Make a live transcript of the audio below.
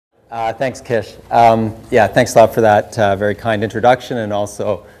Thanks, Kish. Yeah, thanks a lot for that very kind introduction, and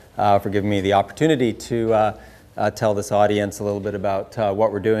also for giving me the opportunity to tell this audience a little bit about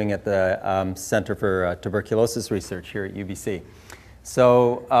what we're doing at the Center for Tuberculosis Research here at UBC.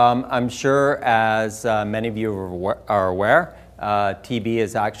 So I'm sure, as many of you are aware, TB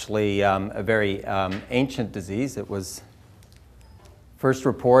is actually a very ancient disease. It was first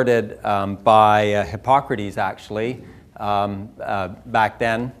reported by Hippocrates, actually, back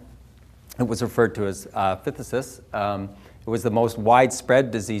then. It was referred to as phthisis. It was the most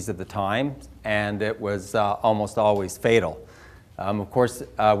widespread disease of the time, and it was almost always fatal. Of course,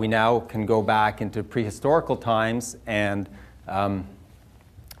 we now can go back into prehistorical times, and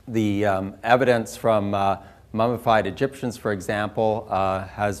the evidence from mummified Egyptians, for example,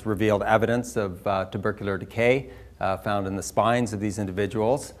 has revealed evidence of tubercular decay found in the spines of these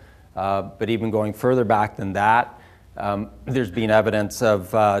individuals. But even going further back than that, there's been evidence of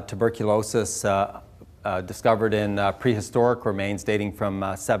tuberculosis discovered in prehistoric remains dating from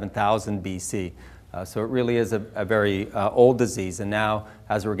 7000 BC. So it really is a very old disease. And now,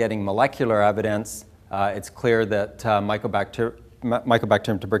 as we're getting molecular evidence, it's clear that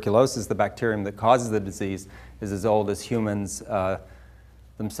Mycobacterium tuberculosis, the bacterium that causes the disease, is as old as humans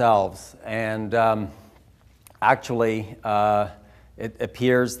themselves. And actually, it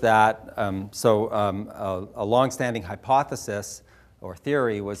appears that, a long-standing hypothesis or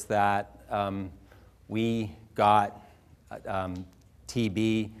theory was that we got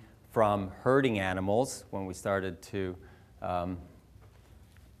TB from herding animals when we started to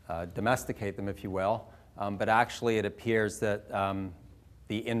domesticate them, if you will. But actually, it appears that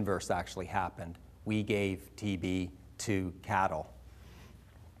the inverse actually happened. We gave TB to cattle.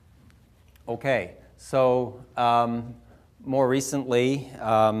 Okay, so more recently,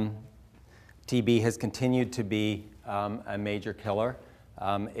 TB has continued to be a major killer.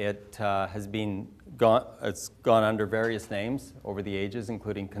 It's gone under various names over the ages,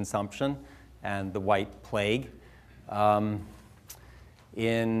 including consumption and the White Plague.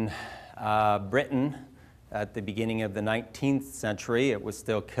 In Britain, at the beginning of the 19th century, it was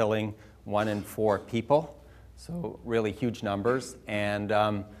still killing 1 in 4 people, so really huge numbers, and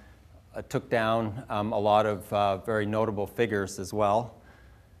took down a lot of very notable figures as well.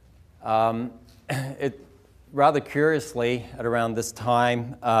 Rather curiously, at around this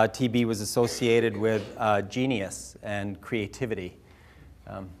time, TB was associated with genius and creativity.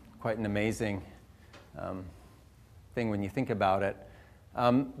 Quite an amazing thing when you think about it.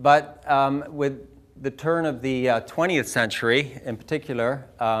 But with the turn of the 20th century, in particular,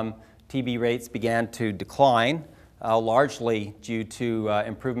 TB rates began to decline, largely due to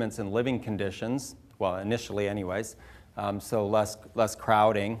improvements in living conditions, well, initially anyways, so less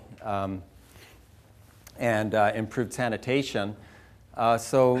crowding and improved sanitation.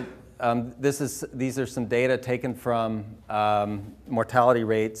 These are some data taken from mortality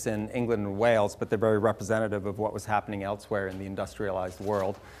rates in England and Wales, but they're very representative of what was happening elsewhere in the industrialized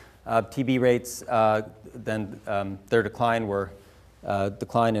world. TB rates, their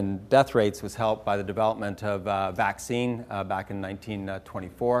decline in death rates was helped by the development of vaccine back in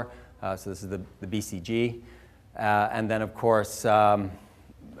 1924. So this is the BCG. And then, of course,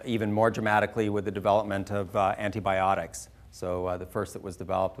 even more dramatically with the development of antibiotics. So the first that was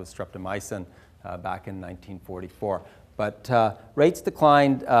developed was streptomycin back in 1944. But rates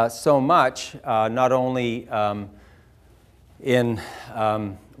declined so much, not only in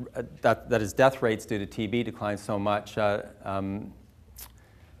that is, death rates due to TB declined so much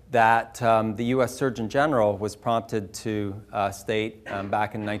that the U.S. Surgeon General was prompted to state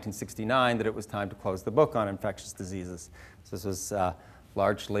back in 1969 that it was time to close the book on infectious diseases. So this was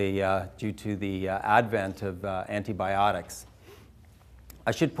largely due to the advent of antibiotics.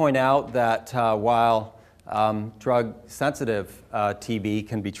 I should point out that while drug-sensitive TB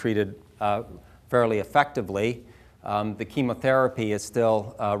can be treated fairly effectively, the chemotherapy is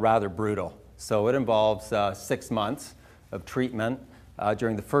still rather brutal. So it involves 6 months of treatment.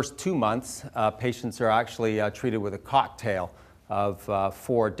 During the first 2 months, patients are actually treated with a cocktail of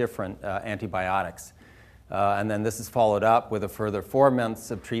 4 different antibiotics. And then this is followed up with a further 4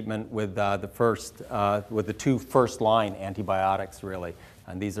 months of treatment with the 2 first-line antibiotics, really.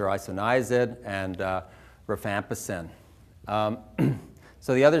 And these are isoniazid and rifampicin.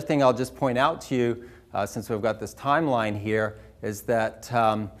 So the other thing I'll just point out to you, since we've got this timeline here, is that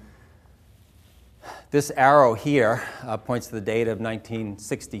this arrow here points to the date of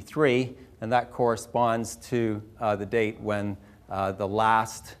 1963, and that corresponds to the date when the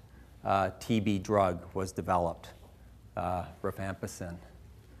last TB drug was developed, rifampicin.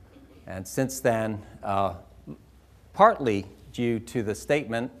 And since then, partly due to the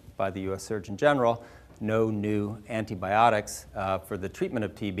statement by the U.S. Surgeon General, no new antibiotics for the treatment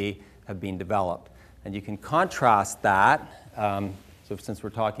of TB have been developed. And you can contrast that, so since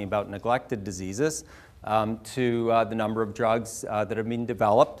we're talking about neglected diseases, to the number of drugs that have been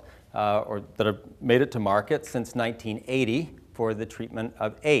developed or that have made it to market since 1980 for the treatment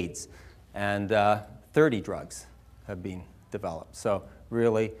of AIDS. And 30 drugs have been developed. So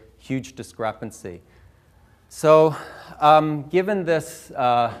really huge discrepancy. So given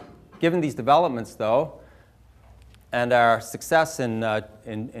these developments, though, and our success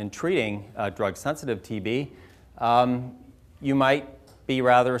in treating drug-sensitive TB, you might be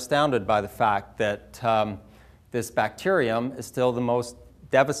rather astounded by the fact that this bacterium is still the most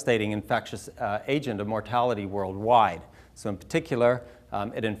devastating infectious agent of mortality worldwide. So in particular,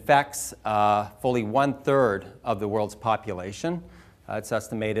 it infects fully 1/3 of the world's population. It's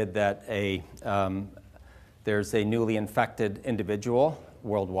estimated that there's a newly infected individual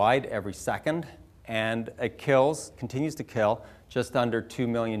worldwide every second, and it continues to kill just under 2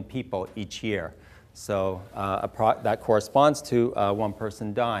 million people each year. So that corresponds to one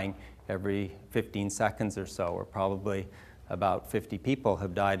person dying every 15 seconds or so, or probably about 50 people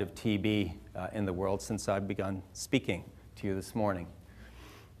have died of TB in the world since I've begun speaking to you this morning.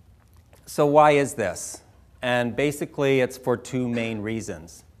 So why is this? And basically it's for two main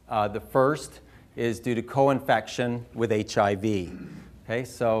reasons. The first is due to co-infection with HIV. Okay,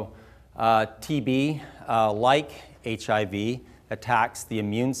 so TB, like HIV, attacks the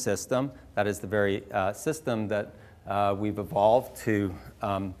immune system. That is the very system that we've evolved to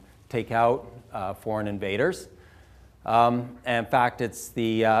take out foreign invaders. In fact, it's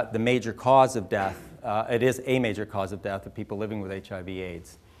the major cause of death. It is a major cause of death of people living with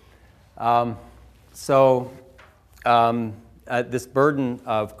HIV/AIDS. This burden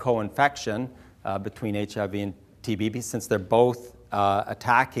of co-infection between HIV and TB, since they're both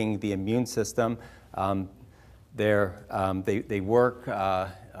attacking the immune system, they work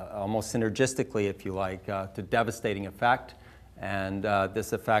almost synergistically, if you like, to devastating effect. And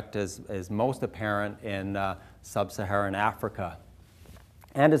this effect is most apparent in sub-Saharan Africa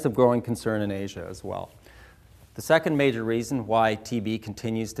and is of growing concern in Asia as well. The second major reason why TB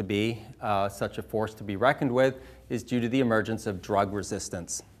continues to be such a force to be reckoned with is due to the emergence of drug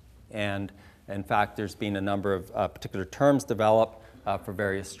resistance. And in fact, there's been a number of particular terms developed for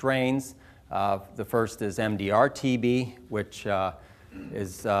various strains. The first is MDR-TB, which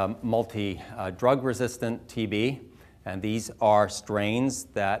is multi-drug resistant TB. And these are strains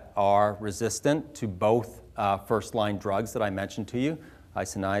that are resistant to both first-line drugs that I mentioned to you,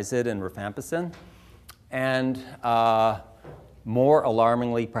 isoniazid and rifampicin. And more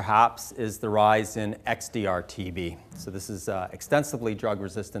alarmingly, perhaps, is the rise in XDR-TB. So this is extensively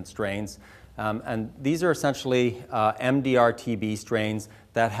drug-resistant strains. And these are essentially MDR-TB strains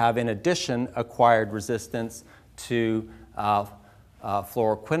that have, in addition, acquired resistance to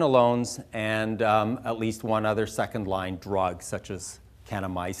fluoroquinolones and at least one other second-line drug, such as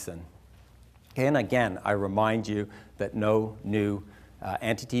kanamycin. Okay, and again, I remind you that no new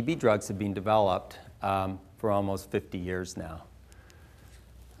anti-TB drugs have been developed for almost 50 years now.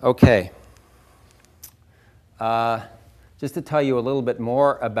 Okay. Just to tell you a little bit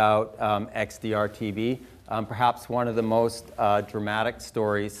more about XDR-TB, perhaps one of the most dramatic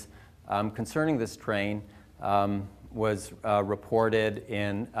stories concerning this strain was reported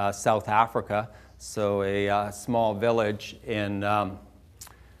in South Africa, so a small village in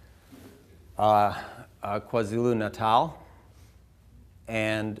KwaZulu-Natal.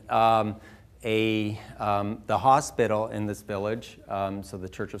 And the hospital in this village, so the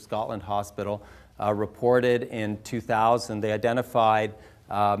Church of Scotland Hospital, reported in 2000, they identified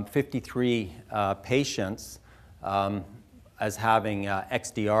 53 patients as having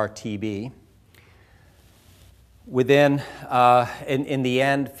XDR-TB. Within, in the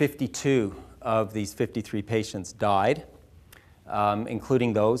end, 52 of these 53 patients died,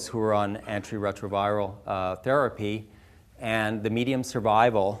 including those who were on antiretroviral therapy, and the median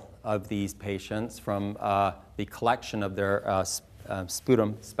survival of these patients from the collection of their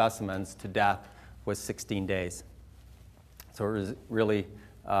sputum specimens to death was 16 days. So it was really,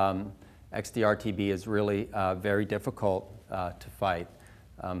 XDR-TB is really very difficult to fight.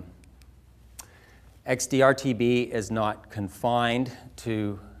 XDR-TB is not confined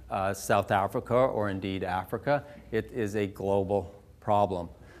to South Africa or indeed Africa. It is a global problem.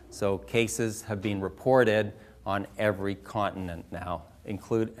 So cases have been reported on every continent now,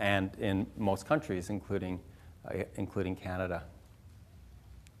 and in most countries, including Canada.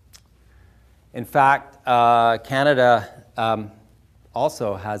 In fact, Canada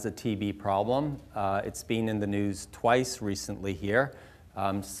also has a TB problem. It's been in the news twice recently here.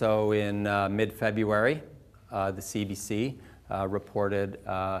 So in mid-February, the CBC reported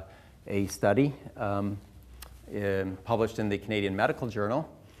a study published in the Canadian Medical Journal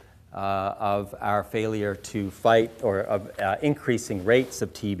of our failure to fight, or of increasing rates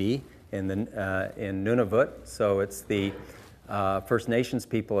of TB in Nunavut. So it's the First Nations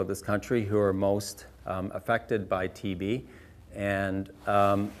people of this country who are most affected by TB. And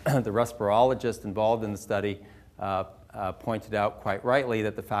the respirologist involved in the study pointed out quite rightly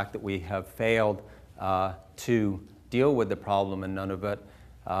that the fact that we have failed to deal with the problem in Nunavut,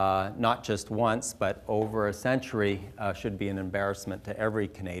 not just once, but over a century, should be an embarrassment to every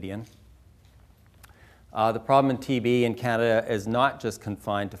Canadian. The problem in TB in Canada is not just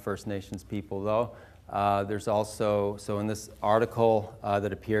confined to First Nations people, though. There's also, so in this article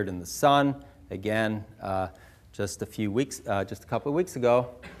that appeared in The Sun, again, just a couple of weeks ago,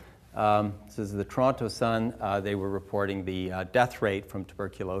 this is the Toronto Sun, they were reporting the death rate from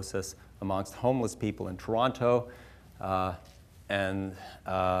tuberculosis amongst homeless people in Toronto, and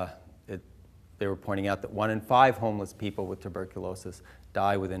they were pointing out that 1 in 5 homeless people with tuberculosis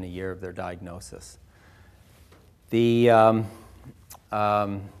die within a year of their diagnosis. A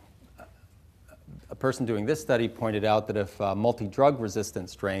person doing this study pointed out that if multi-drug resistant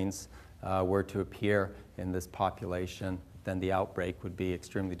strains were to appear in this population, then the outbreak would be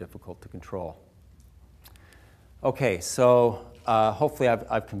extremely difficult to control. Okay, so hopefully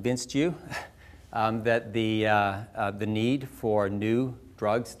I've convinced you that the need for new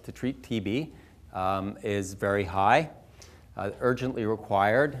drugs to treat TB is very high, urgently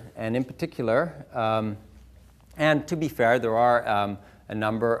required, and in particular, and to be fair, there are a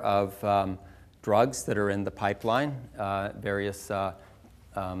number of drugs that are in the pipeline, various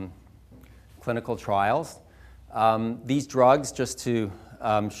clinical trials. These drugs, just to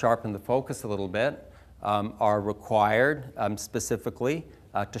sharpen the focus a little bit, are required specifically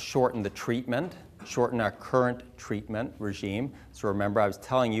to shorten the treatment, shorten our current treatment regime. So remember, I was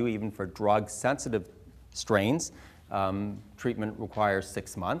telling you, even for drug-sensitive strains, treatment requires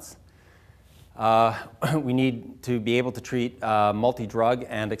 6 months. We need to be able to treat multi-drug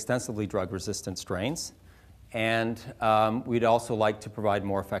and extensively drug-resistant strains. And we'd also like to provide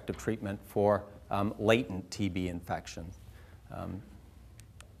more effective treatment for latent TB infections.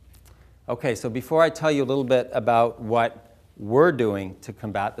 Okay, so before I tell you a little bit about what we're doing to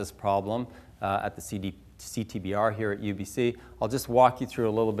combat this problem at the CTBR here at UBC, I'll just walk you through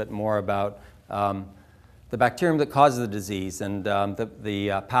a little bit more about the bacterium that causes the disease and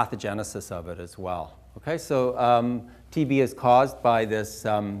the pathogenesis of it as well. Okay, so TB is caused by this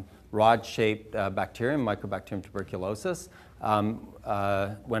rod-shaped bacterium, Mycobacterium tuberculosis.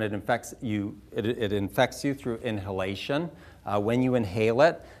 When it infects you, it infects you through inhalation. When you inhale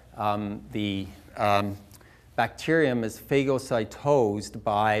it, the bacterium is phagocytosed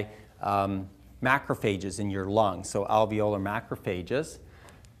by macrophages in your lungs, so alveolar macrophages.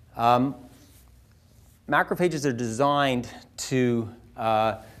 Macrophages are designed to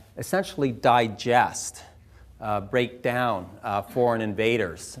essentially digest, break down foreign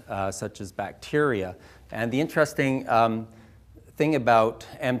invaders, such as bacteria. And the interesting thing about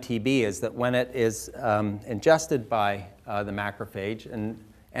MTB is that when it is ingested by the macrophage and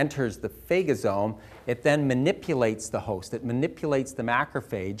enters the phagosome, it then manipulates the host. It manipulates the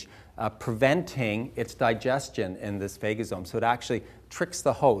macrophage, preventing its digestion in this phagosome. So it actually tricks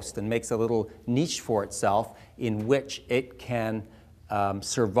the host and makes a little niche for itself in which it can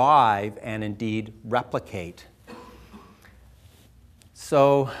survive and indeed replicate.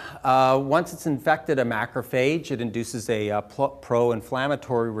 So once it's infected a macrophage, it induces a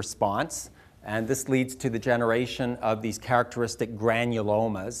pro-inflammatory response, and this leads to the generation of these characteristic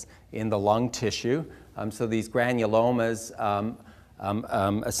granulomas in the lung tissue. So these granulomas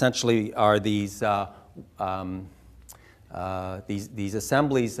essentially are these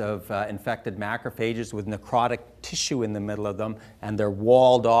assemblies of infected macrophages with necrotic tissue in the middle of them, and they're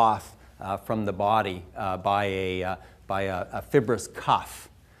walled off from the body by a fibrous cuff.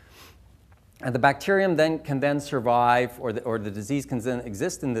 And the bacterium can survive, or the disease can then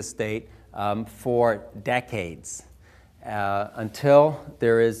exist in this state for decades until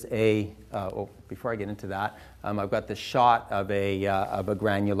there is before I get into that, I've got the shot of a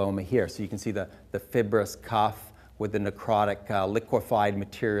granuloma here. So you can see the fibrous cuff with the necrotic liquefied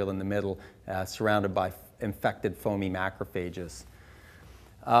material in the middle, surrounded by infected foamy macrophages.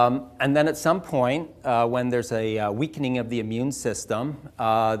 And then at some point, when there's a weakening of the immune system,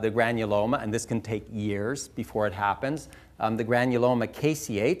 the granuloma, and this can take years before it happens, the granuloma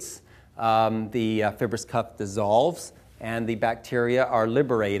caseates, the fibrous cuff dissolves, and the bacteria are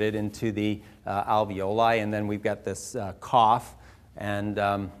liberated into the alveoli, and then we've got this cough and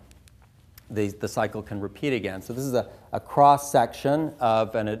the cycle can repeat again. So this is a cross-section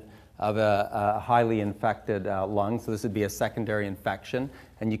of a highly infected lung. So this would be a secondary infection.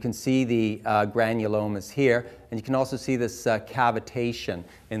 And you can see the granulomas here. And you can also see this cavitation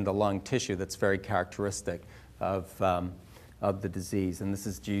in the lung tissue that's very characteristic of the disease. And this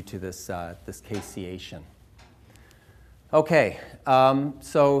is due to this caseation. Okay,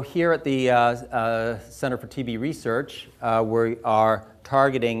 so here at the Center for TB Research, we are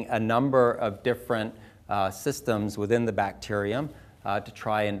targeting a number of different systems within the bacterium to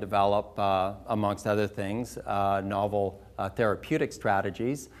try and develop, amongst other things, novel therapeutic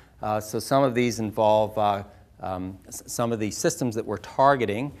strategies. So some of these involve, some of the systems that we're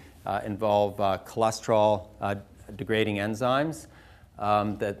targeting involve cholesterol degrading enzymes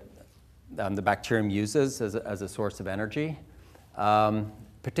that the bacterium uses as a source of energy.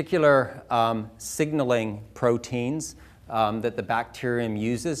 Particular signaling proteins that the bacterium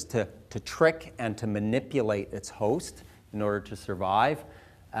uses to trick and to manipulate its host in order to survive.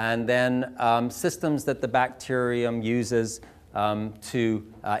 And then systems that the bacterium uses to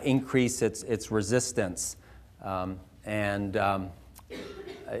increase its resistance and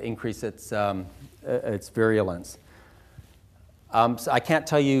increase its virulence. So I can't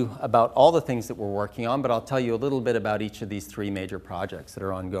tell you about all the things that we're working on, but I'll tell you a little bit about each of these three major projects that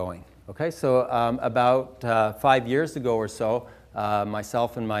are ongoing. Okay, so about 5 years ago or so,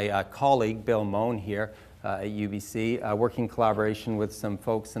 myself and my colleague, Bill Moen here at UBC, working in collaboration with some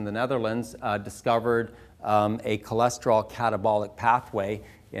folks in the Netherlands, discovered a cholesterol catabolic pathway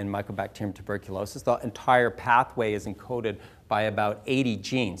in Mycobacterium tuberculosis. The entire pathway is encoded by about 80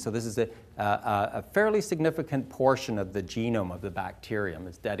 genes. So this is a fairly significant portion of the genome of the bacterium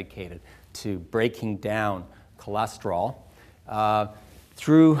is dedicated to breaking down cholesterol.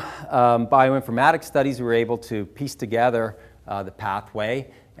 Through bioinformatics studies, we were able to piece together the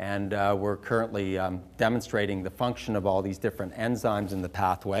pathway, and we're currently demonstrating the function of all these different enzymes in the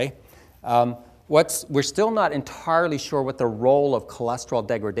pathway. We're still not entirely sure what the role of cholesterol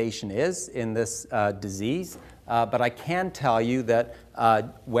degradation is in this disease, but I can tell you that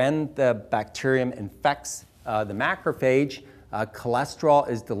when the bacterium infects the macrophage, cholesterol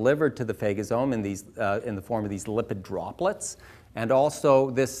is delivered to the phagosome in the form of these lipid droplets. And also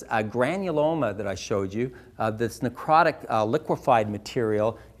this granuloma that I showed you, this necrotic liquefied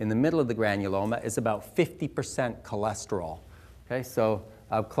material in the middle of the granuloma is about 50% cholesterol. Okay, so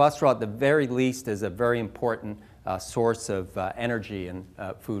cholesterol at the very least is a very important source of energy and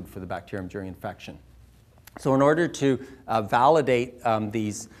food for the bacterium during infection. So in order to validate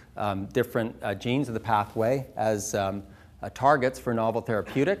these different genes of the pathway as targets for novel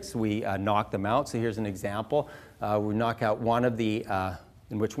therapeutics, we knock them out. So here's an example. We knock out one of the,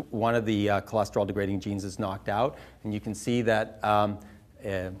 in which one of the cholesterol degrading genes is knocked out. And you can see that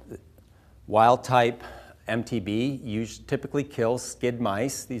wild type MTB typically kills SCID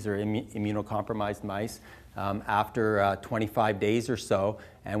mice. These are immunocompromised mice after 25 days or so.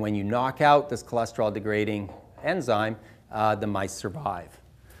 And when you knock out this cholesterol degrading enzyme, the mice survive.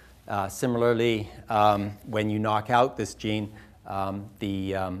 Similarly, when you knock out this gene,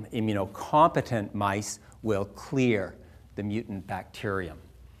 the immunocompetent mice will clear the mutant bacterium.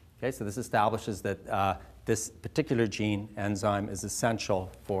 Okay, so this establishes that this particular gene enzyme is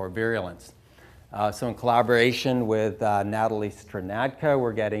essential for virulence. So in collaboration with Natalie Stranadka,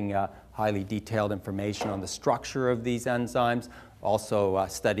 we're getting highly detailed information on the structure of these enzymes, also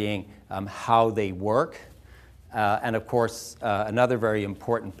studying how they work. And of course, another very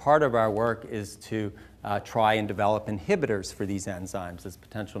important part of our work is to try and develop inhibitors for these enzymes as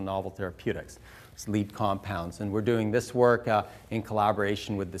potential novel therapeutics, as lead compounds. And we're doing this work in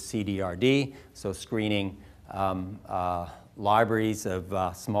collaboration with the CDRD, so screening libraries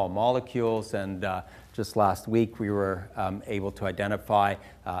of small molecules. And just last week, we were able to identify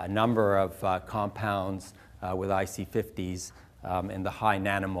a number of compounds with IC50s in the high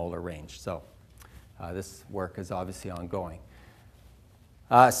nanomolar range. So this work is obviously ongoing.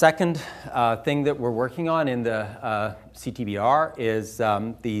 Second thing that we're working on in the CTBR is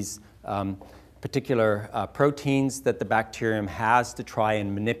these particular proteins that the bacterium has to try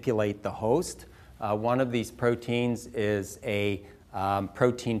and manipulate the host. One of these proteins is a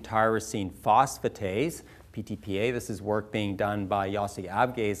protein tyrosine phosphatase, PTPA. This is work being done by Yossi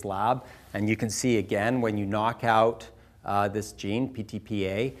Abgay's lab. And you can see again, when you knock out this gene,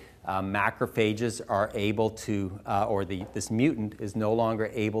 PTPA, macrophages are able to, this mutant is no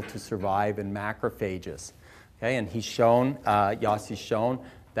longer able to survive in macrophages. Okay, and he's shown, Yossi's shown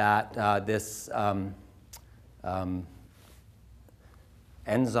that this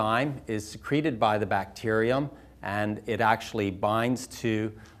enzyme is secreted by the bacterium and it actually binds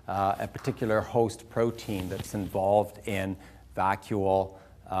to a particular host protein that's involved in vacuole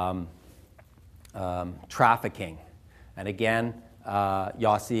trafficking. And again,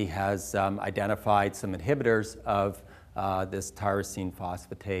 Yossi has identified some inhibitors of this tyrosine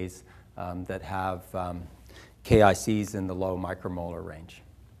phosphatase that have KICs in the low micromolar range.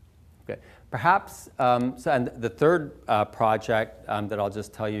 Okay. Perhaps, and the third project that I'll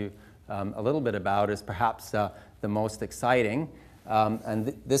just tell you a little bit about is perhaps the most exciting.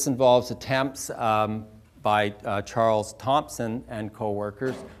 And this involves attempts by Charles Thompson and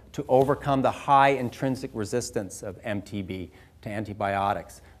co-workers to overcome the high intrinsic resistance of MTB to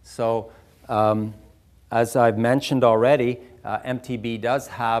antibiotics. So as I've mentioned already, MTB does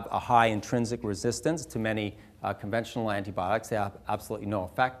have a high intrinsic resistance to many conventional antibiotics. They have absolutely no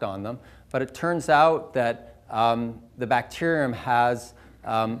effect on them. But it turns out that the bacterium has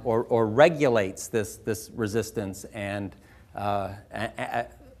or regulates this resistance and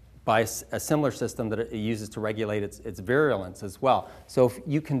by a similar system that it uses to regulate its virulence as well. So if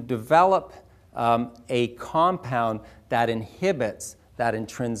you can develop a compound that inhibits that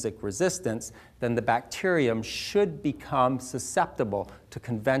intrinsic resistance, then the bacterium should become susceptible to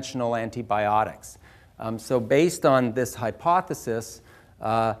conventional antibiotics. So based on this hypothesis,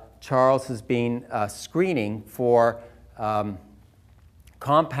 Charles has been screening for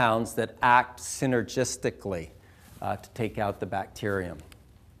compounds that act synergistically to take out the bacterium.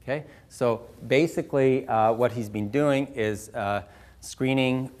 Okay? So basically what he's been doing is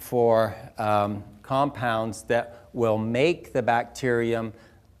screening for compounds that will make the bacterium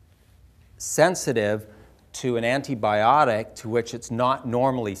sensitive to an antibiotic to which it's not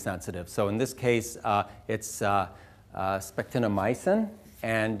normally sensitive. So in this case, it's spectinomycin.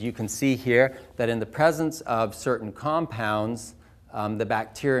 And you can see here that in the presence of certain compounds, the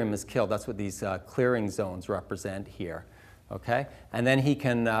bacterium is killed. That's what these clearing zones represent here. Okay? And then he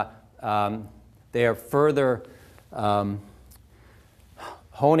can, they are further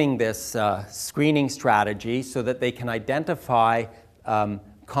honing this screening strategy so that they can identify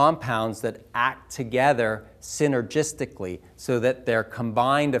compounds that act together synergistically so that their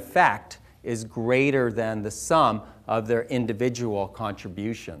combined effect is greater than the sum of their individual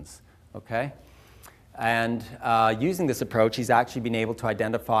contributions. Okay? And using this approach, he's actually been able to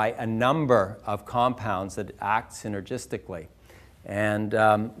identify a number of compounds that act synergistically. And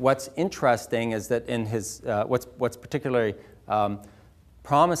what's interesting is that in his, what's particularly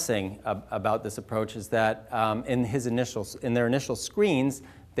promising about this approach is that in their initial screens,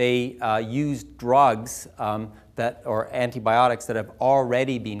 they used drugs or antibiotics that have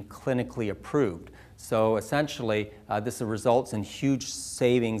already been clinically approved. So essentially, this results in huge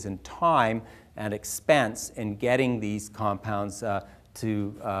savings in time and expense in getting these compounds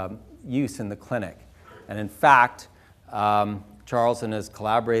to use in the clinic. And in fact, Charles and his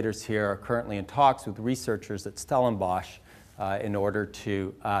collaborators here are currently in talks with researchers at Stellenbosch in order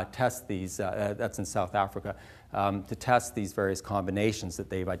to test these, that's in South Africa, to test these various combinations that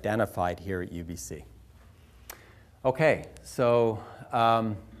they've identified here at UBC. Okay, so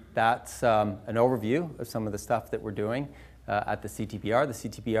that's an overview of some of the stuff that we're doing at the CTPR. The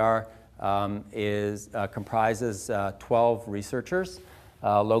CTPR comprises 12 researchers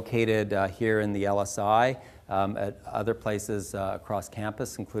located here in the LSI, at other places across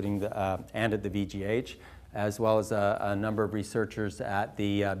campus, including and at the VGH, as well as a number of researchers at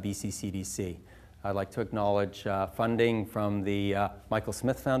the BCCDC. I'd like to acknowledge funding from the Michael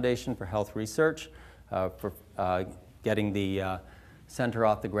Smith Foundation for Health Research for getting the center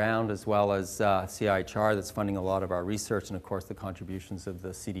off the ground, as well as CIHR that's funding a lot of our research, and of course the contributions of the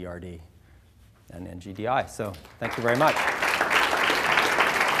CDRD and NGDI. So thank you very much.